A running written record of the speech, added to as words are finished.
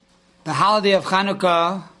The holiday of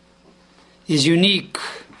Hanukkah is unique,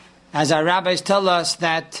 as our rabbis tell us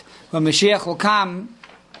that when Mashiach will come,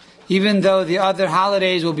 even though the other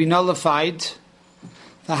holidays will be nullified,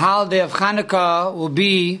 the holiday of Hanukkah will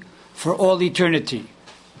be for all eternity.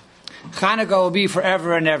 Hanukkah will be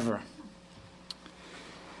forever and ever.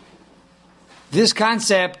 This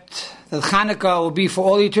concept that Hanukkah will be for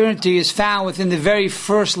all eternity is found within the very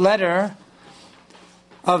first letter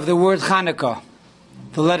of the word Hanukkah,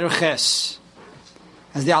 the letter Ches.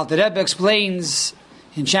 As the Alter Rebbe explains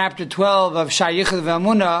in chapter 12 of Sha'ar Yichud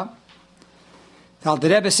Ve'Emunah, the Alter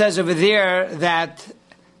Rebbe says over there that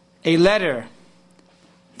a letter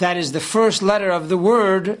that is the first letter of the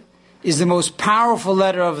word is the most powerful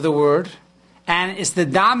letter of the word, and it's the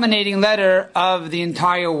dominating letter of the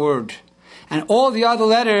entire word. And all the other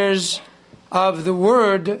letters of the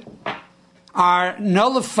word are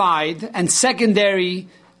nullified and secondary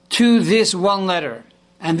to this one letter.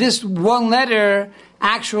 And this one letter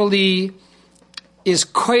actually is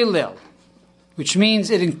koilel, which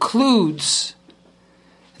means it includes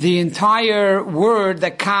the entire word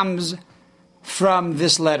that comes from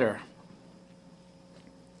this letter.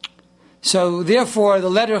 So therefore,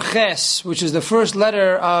 the letter Ches, which is the first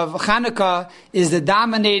letter of Hanukkah, is the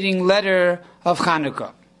dominating letter of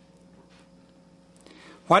Hanukkah.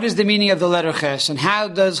 What is the meaning of the letter Ches, and how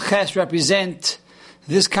does Ches represent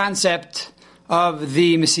this concept of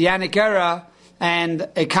the Messianic era and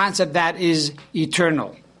a concept that is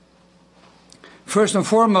eternal? First and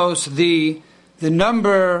foremost, the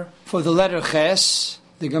number for the letter Ches,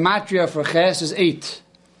 the gematria for Ches, is 8.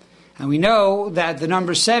 And we know that the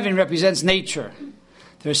number 7 represents nature.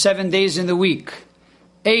 There are 7 days in the week.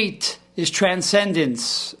 8 is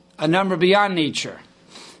transcendence, a number beyond nature.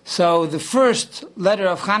 So the first letter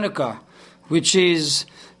of Hanukkah, which is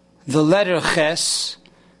the letter Ches,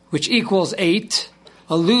 which equals 8,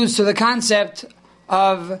 alludes to the concept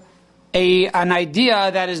of an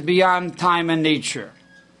idea that is beyond time and nature.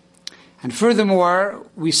 And furthermore,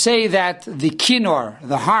 we say that the kinnor,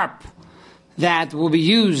 the harp, that will be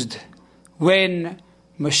used when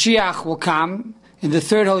Mashiach will come in the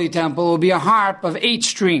third holy temple will be a harp of 8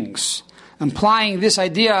 strings, implying this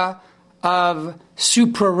idea of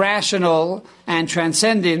supra-rational and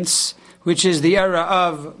transcendence, which is the era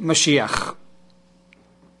of Mashiach.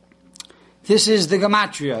 This is the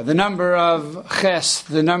gematria, the number of Ches,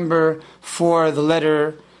 the number for the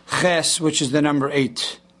letter Ches, which is the number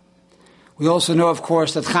 8. We also know, of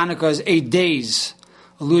course, that Hanukkah is 8 days,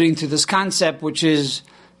 alluding to this concept, which is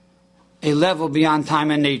a level beyond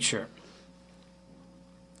time and nature.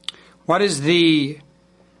 What is the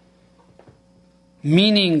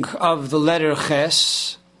meaning of the letter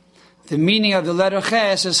Ches? The meaning of the letter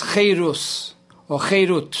Ches is Cherus, or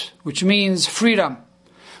Cherut, which means freedom.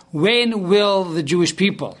 When will the Jewish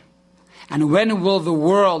people and when will the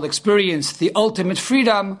world experience the ultimate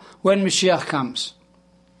freedom? When Mashiach comes.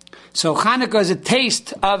 So Hanukkah is a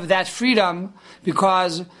taste of that freedom,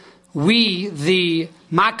 because we, the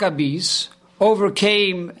Maccabees,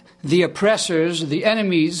 overcame the oppressors, the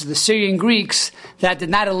enemies, the Syrian Greeks, that did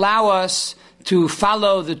not allow us to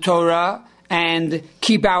follow the Torah and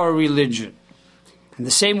keep our religion. And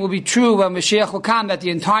the same will be true when Mashiach will come, that the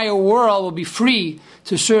entire world will be free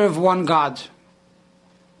to serve one God.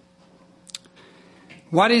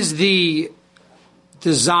 What is the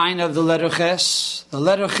design of the letter Ches? The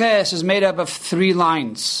letter Ches is made up of 3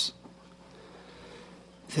 lines.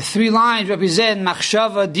 The 3 lines represent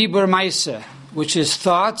machshava, dibur, maaseh, which is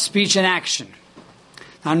thought, speech, and action.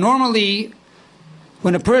 Now, normally,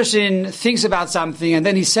 when a person thinks about something and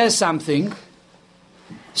then he says something,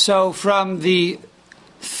 so from the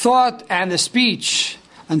thought and the speech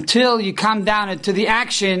until you come down into the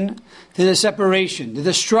action, there's a separation. There's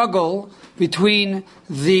a struggle between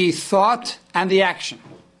the thought and the action,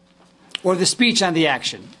 or the speech and the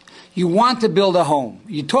action. You want to build a home.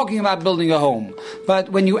 You're talking about building a home. But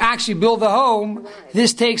when you actually build a home,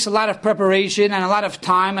 this takes a lot of preparation and a lot of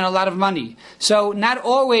time and a lot of money. So not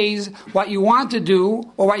always what you want to do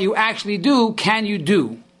or what you actually do can you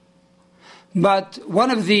do. But one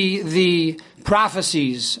of the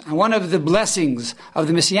prophecies and one of the blessings of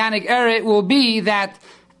the Messianic era will be that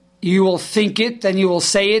you will think it and you will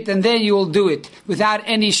say it and then you will do it without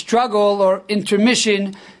any struggle or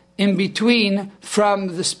intermission in between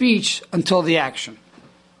from the speech until the action.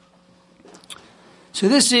 So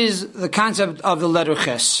this is the concept of the letter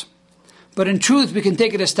Ches. But in truth, we can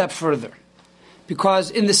take it a step further.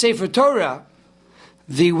 Because in the Sefer Torah,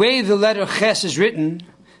 the way the letter Ches is written,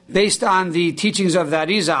 based on the teachings of the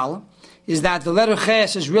Arizal, is that the letter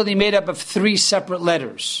Ches is really made up of 3 separate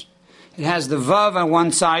letters. It has the Vav on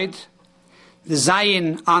one side, the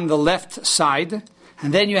Zayin on the left side,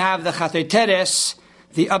 and then you have the Chatei Teres,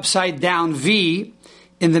 the upside down V,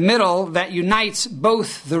 in the middle that unites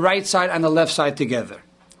both the right side and the left side together.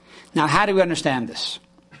 Now, how do we understand this?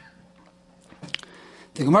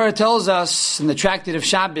 The Gemara tells us in the Tractate of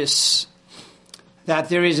Shabbos that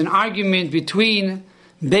there is an argument between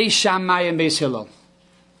Beis Shammai and Beis Hillel.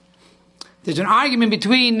 There's an argument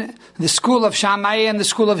between the school of Shammai and the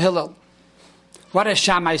school of Hillel. What does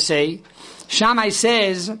Shammai say? Shammai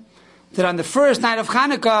says that on the first night of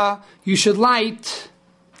Hanukkah, you should light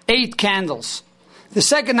 8 candles. The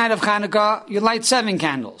second night of Hanukkah, you light 7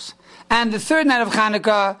 candles. And the third night of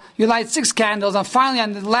Hanukkah, you light 6 candles. And finally,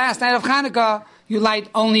 on the last night of Hanukkah, you light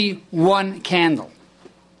only 1 candle.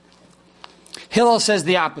 Hillel says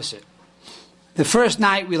the opposite. The first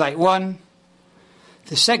night, we light 1.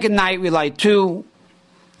 The second night, we light 2.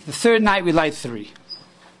 The third night, we light 3.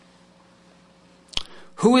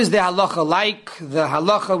 Who is the halacha like? The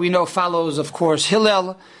halacha we know follows, of course,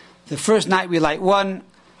 Hillel. The first night we light 1,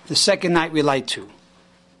 the second night we light 2.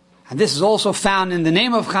 And this is also found in the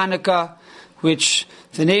name of Chanukah, which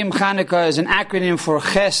the name Chanukah is an acronym for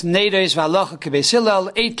Ches, Neidos, V'Halacha K'Beis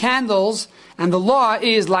Hillel, 8 candles, and the law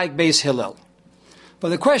is like Beis Hillel. But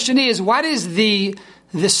the question is, what is the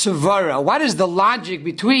Svara? What is the logic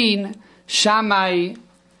between Shammai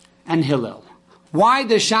and Hillel? Why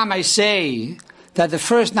does Shammai say that the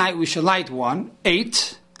first night we should light 1,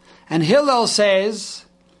 8, and Hillel says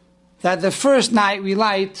that the first night we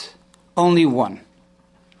light only 1?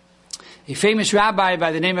 A famous rabbi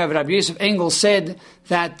by the name of Rabbi Yosef Engel said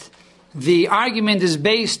that the argument is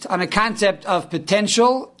based on a concept of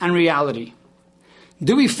potential and reality.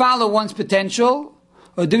 Do we follow one's potential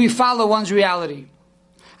or do we follow one's reality?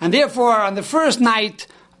 And therefore, on the first night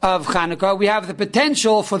of Hanukkah, we have the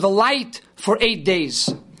potential for the light for 8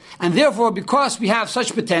 days. And therefore, because we have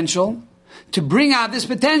such potential, to bring out this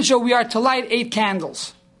potential, we are to light 8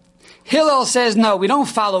 candles. Hillel says, no, we don't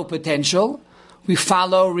follow potential, we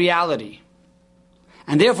follow reality.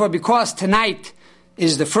 And therefore, because tonight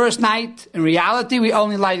is the first night, in reality, we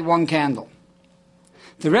only light 1 candle.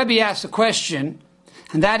 The Rebbe asks a question,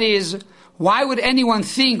 and that is, why would anyone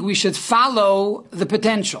think we should follow the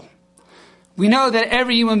potential? We know that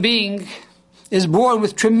every human being is born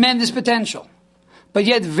with tremendous potential. But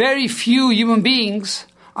yet very few human beings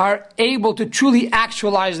are able to truly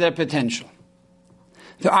actualize their potential.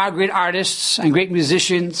 There are great artists and great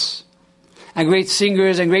musicians and great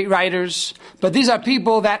singers and great writers, but these are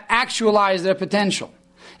people that actualize their potential.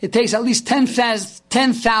 It takes at least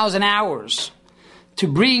 10,000 hours to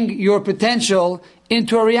bring your potential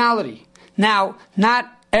into a reality. Now, not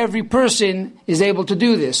every person is able to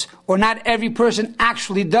do this, or not every person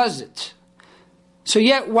actually does it. So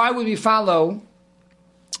yet, why would we follow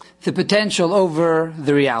the potential over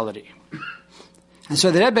the reality? And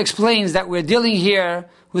so the Rebbe explains that we're dealing here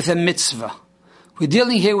with a mitzvah. We're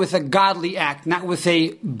dealing here with a godly act, not with a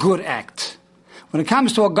good act. When it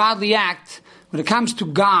comes to a godly act, when it comes to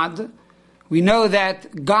God, we know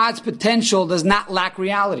that God's potential does not lack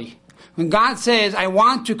reality. When God says, I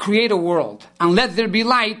want to create a world, and let there be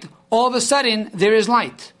light, all of a sudden, there is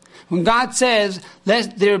light. When God says,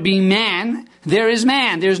 let there be man, there is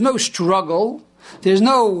man. There's no struggle. There's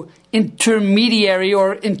no intermediary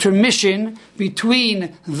or intermission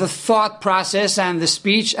between the thought process and the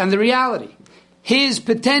speech and the reality. His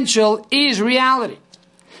potential is reality.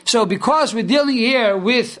 So because we're dealing here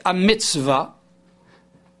with a mitzvah,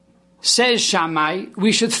 says Shammai,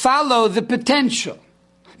 we should follow the potential,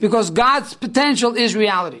 because God's potential is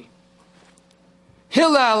reality.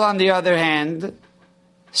 Hillel, on the other hand,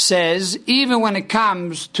 says, even when it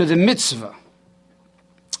comes to the mitzvah,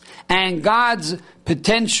 and God's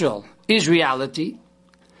potential is reality,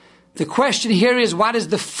 the question here is, what is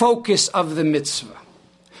the focus of the mitzvah?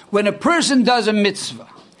 When a person does a mitzvah,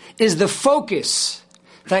 is the focus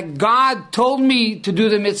that God told me to do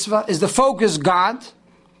the mitzvah? Is the focus God?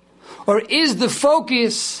 Or is the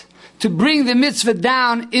focus to bring the mitzvah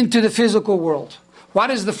down into the physical world?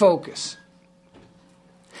 What is the focus?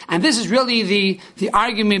 And this is really the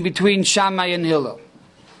argument between Shammai and Hillel.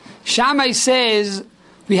 Shammai says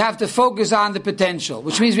we have to focus on the potential,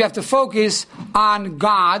 which means we have to focus on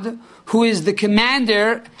God, who is the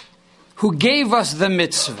commander who gave us the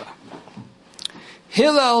mitzvah.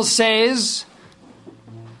 Hillel says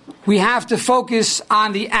we have to focus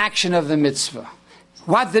on the action of the mitzvah,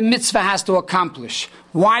 what the mitzvah has to accomplish.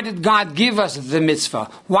 Why did God give us the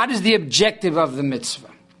mitzvah? What is the objective of the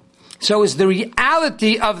mitzvah? So it's the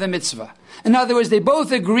reality of the mitzvah. In other words, they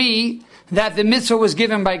both agree that the mitzvah was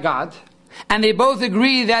given by God, and they both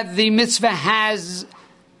agree that the mitzvah has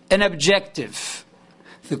an objective.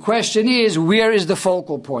 The question is, where is the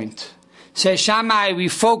focal point? Says Shammai, we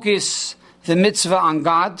focus the mitzvah on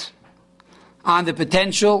God, on the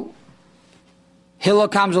potential. Hillel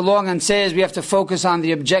comes along and says we have to focus on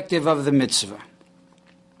the objective of the mitzvah.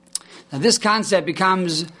 Now this concept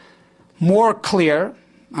becomes more clear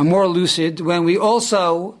and more lucid when we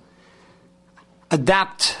also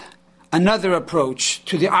adapt another approach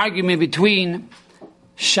to the argument between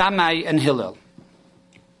Shammai and Hillel.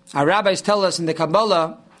 Our rabbis tell us in the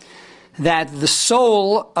Kabbalah that the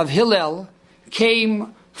soul of Hillel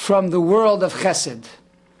came from the world of Chesed,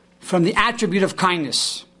 from the attribute of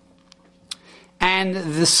kindness. And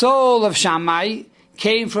the soul of Shammai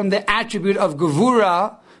came from the attribute of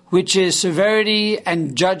Gevura, which is severity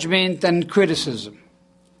and judgment and criticism.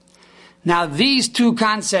 Now these two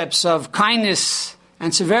concepts of kindness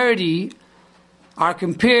and severity are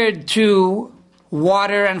compared to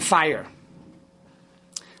water and fire.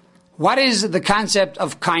 What is the concept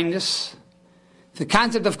of kindness? The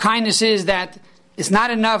concept of kindness is that it's not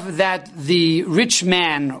enough that the rich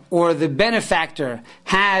man or the benefactor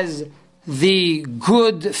has the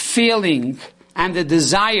good feeling and the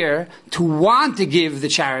desire to want to give the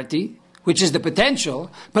charity, which is the potential,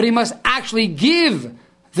 but he must actually give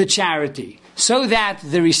the charity so that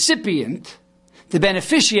the recipient, the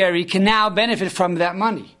beneficiary, can now benefit from that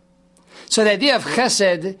money. So the idea of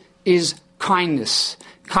chesed is kindness.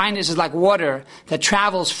 Kindness is like water that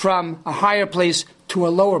travels from a higher place to a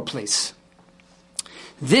lower place.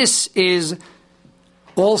 This is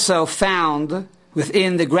also found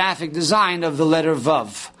within the graphic design of the letter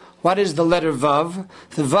Vav. What is the letter Vav?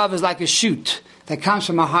 The Vav is like a shoot that comes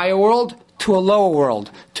from a higher world to a lower world,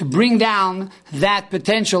 to bring down that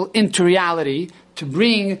potential into reality, to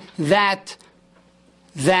bring that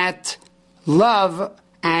love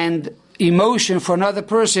and emotion for another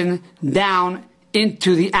person down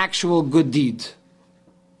into the actual good deed.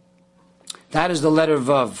 That is the letter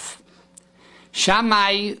Vav.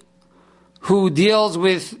 Shammai, who deals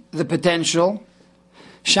with the potential,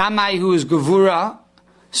 Shammai, who is Gevura,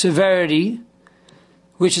 severity,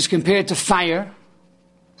 which is compared to fire.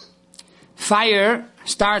 Fire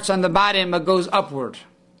starts on the bottom but goes upward,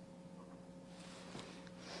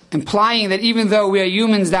 implying that even though we are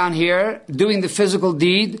humans down here doing the physical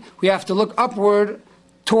deed, we have to look upward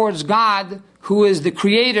towards God, who is the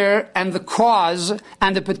creator and the cause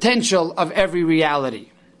and the potential of every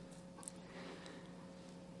reality.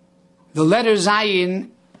 The letter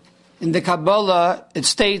Zayin in the Kabbalah, it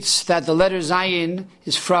states that the letter Zayin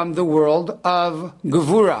is from the world of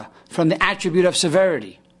Gevura, from the attribute of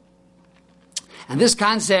severity. And this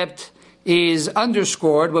concept is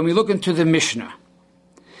underscored when we look into the Mishnah.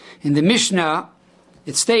 In the Mishnah,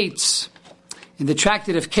 it states, in the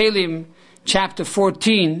Tractate of Kelim, chapter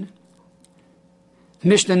 14,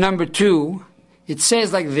 Mishnah number 2, it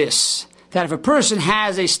says like this, that if a person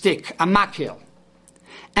has a stick, a makil,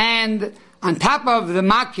 and on top of the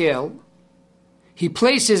makil, he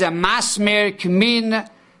places a masmer kmin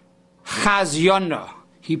chazyona.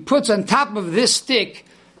 He puts on top of this stick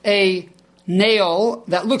a nail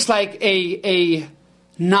that looks like a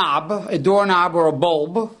knob, a doorknob or a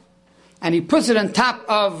bulb, and he puts it on top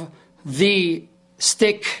of the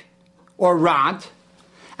stick or rod.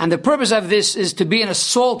 And the purpose of this is to be an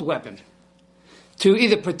assault weapon, to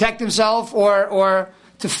either protect himself or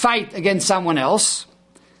to fight against someone else.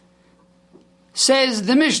 Says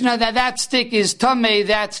the Mishnah that stick is tamei,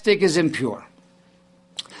 that stick is impure.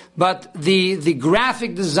 But the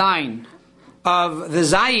graphic design of the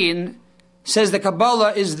Zayin, says the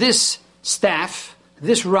Kabbalah, is this staff,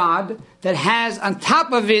 this rod, that has on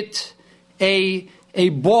top of it a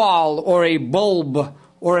ball or a bulb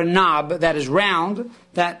or a knob that is round,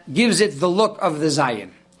 that gives it the look of the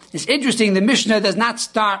Zayin. It's interesting, the Mishnah does not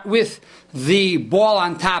start with the ball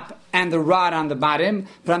on top and the rod on the bottom,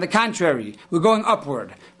 but on the contrary, we're going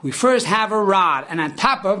upward. We first have a rod, and on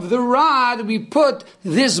top of the rod we put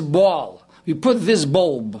this ball, we put this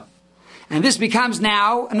bulb. And this becomes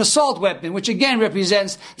now an assault weapon, which again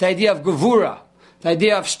represents the idea of Gevura, the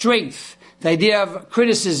idea of strength, the idea of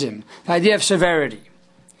criticism, the idea of severity.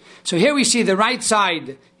 So here we see the right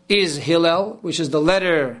side is Hillel, which is the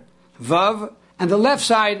letter Vav, and the left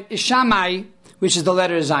side is Shammai, which is the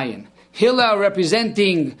letter Zayin. Hillel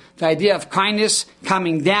representing the idea of kindness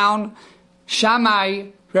coming down, Shammai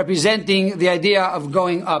representing the idea of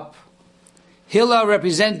going up. Hillel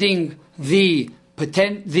representing the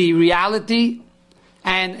reality,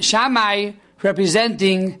 and Shammai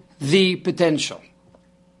representing the potential.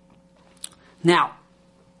 Now,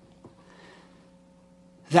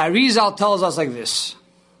 the Arizal tells us like this.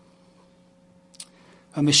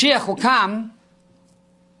 When Mashiach will come,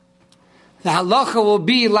 the halacha will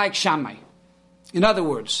be like Shammai. In other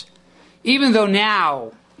words, even though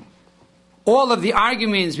now all of the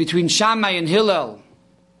arguments between Shammai and Hillel,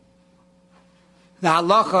 the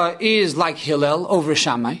halacha is like Hillel over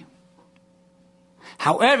Shammai.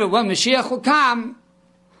 However, when Mashiach will come,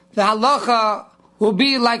 the halacha will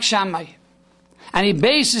be like Shammai. And he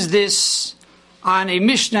bases this on a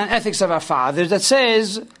Mishnah on Ethics of Our Fathers that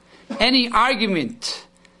says any argument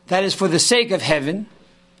that is for the sake of heaven,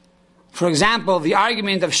 for example, the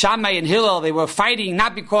argument of Shammai and Hillel, they were fighting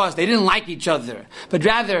not because they didn't like each other, but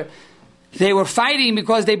rather they were fighting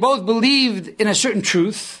because they both believed in a certain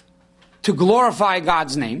truth to glorify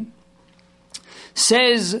God's name.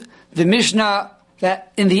 Says the Mishnah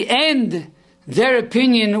that in the end, their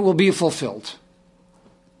opinion will be fulfilled.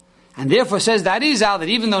 And therefore says the Arizal that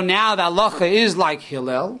even though now the halacha is like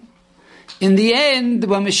Hillel, in the end,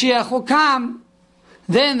 when Mashiach will come,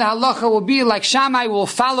 then the halacha will be like Shammai, will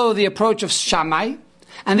follow the approach of Shammai.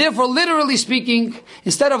 And therefore, literally speaking,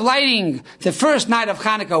 instead of lighting the first night of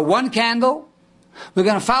Hanukkah 1 candle, we're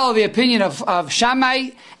going to follow the opinion of Shammai,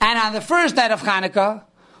 and on the first night of Hanukkah,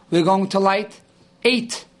 we're going to light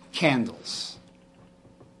 8 candles.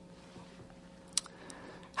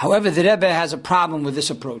 However, the Rebbe has a problem with this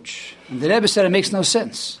approach. And the Rebbe said it makes no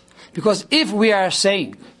sense. Because if we are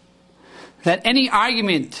saying that any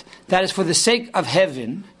argument that is for the sake of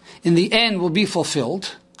heaven, in the end will be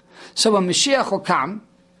fulfilled, so when Mashiach will come,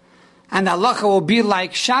 and the halacha will be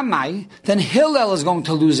like Shammai, then Hillel is going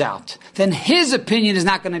to lose out. Then his opinion is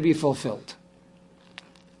not going to be fulfilled.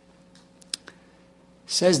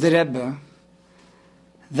 Says the Rebbe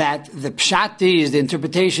that the pshat is, the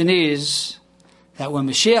interpretation is, that when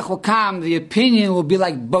Mashiach will come, the opinion will be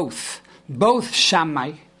like both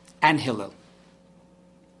Shammai and Hillel.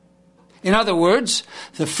 In other words,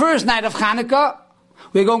 the first night of Hanukkah,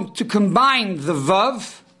 we're going to combine the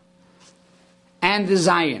Vav and the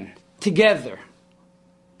Zion together,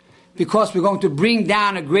 because we're going to bring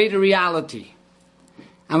down a greater reality,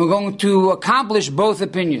 and we're going to accomplish both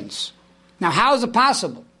opinions. Now, how is it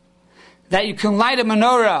possible that you can light a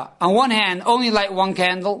menorah, on one hand, only light 1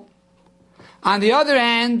 candle, on the other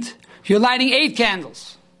hand, you're lighting 8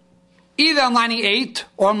 candles? Either I'm lighting 8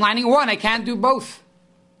 or I'm lighting 1. I can't do both.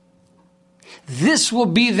 This will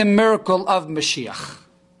be the miracle of Mashiach.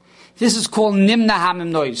 This is called Nimna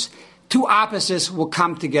HaMimnois. 2 opposites will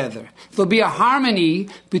come together. There'll be a harmony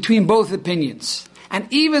between both opinions. And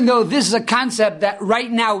even though this is a concept that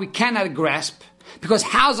right now we cannot grasp, because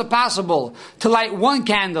how is it possible to light 1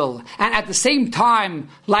 candle and at the same time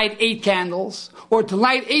light 8 candles? Or to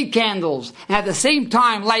light 8 candles and at the same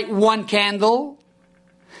time light 1 candle?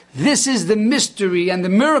 This is the mystery and the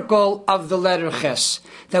miracle of the letter Ches,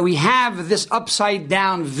 that we have this upside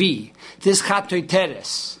down V, this Chatoy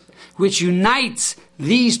Teres, which unites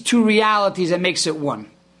these 2 realities and makes it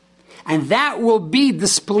one. And that will be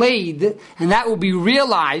displayed, and that will be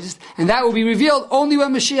realized, and that will be revealed only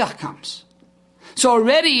when Mashiach comes. So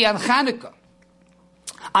already on Hanukkah,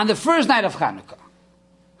 on the first night of Hanukkah,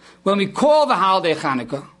 when we call the holiday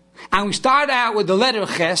Hanukkah, and we start out with the letter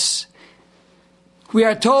Ches, we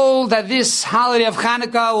are told that this holiday of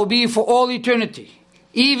Hanukkah will be for all eternity,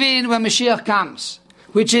 even when Mashiach comes,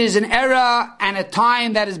 which is an era and a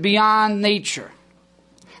time that is beyond nature.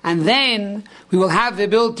 And then we will have the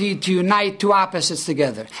ability to unite 2 opposites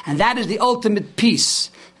together. And that is the ultimate peace.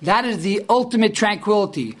 That is the ultimate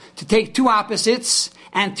tranquility, to take 2 opposites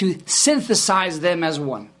and to synthesize them as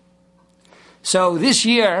one. So this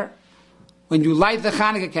year, when you light the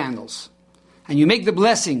Hanukkah candles, and you make the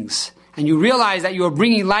blessings, and you realize that you are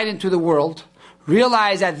bringing light into the world,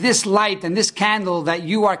 realize that this light and this candle that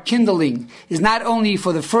you are kindling is not only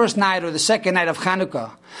for the first night or the second night of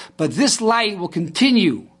Hanukkah, but this light will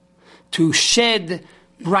continue to shed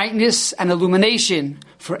brightness and illumination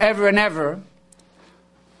forever and ever,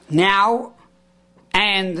 now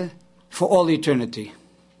and for all eternity.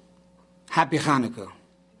 Happy Hanukkah.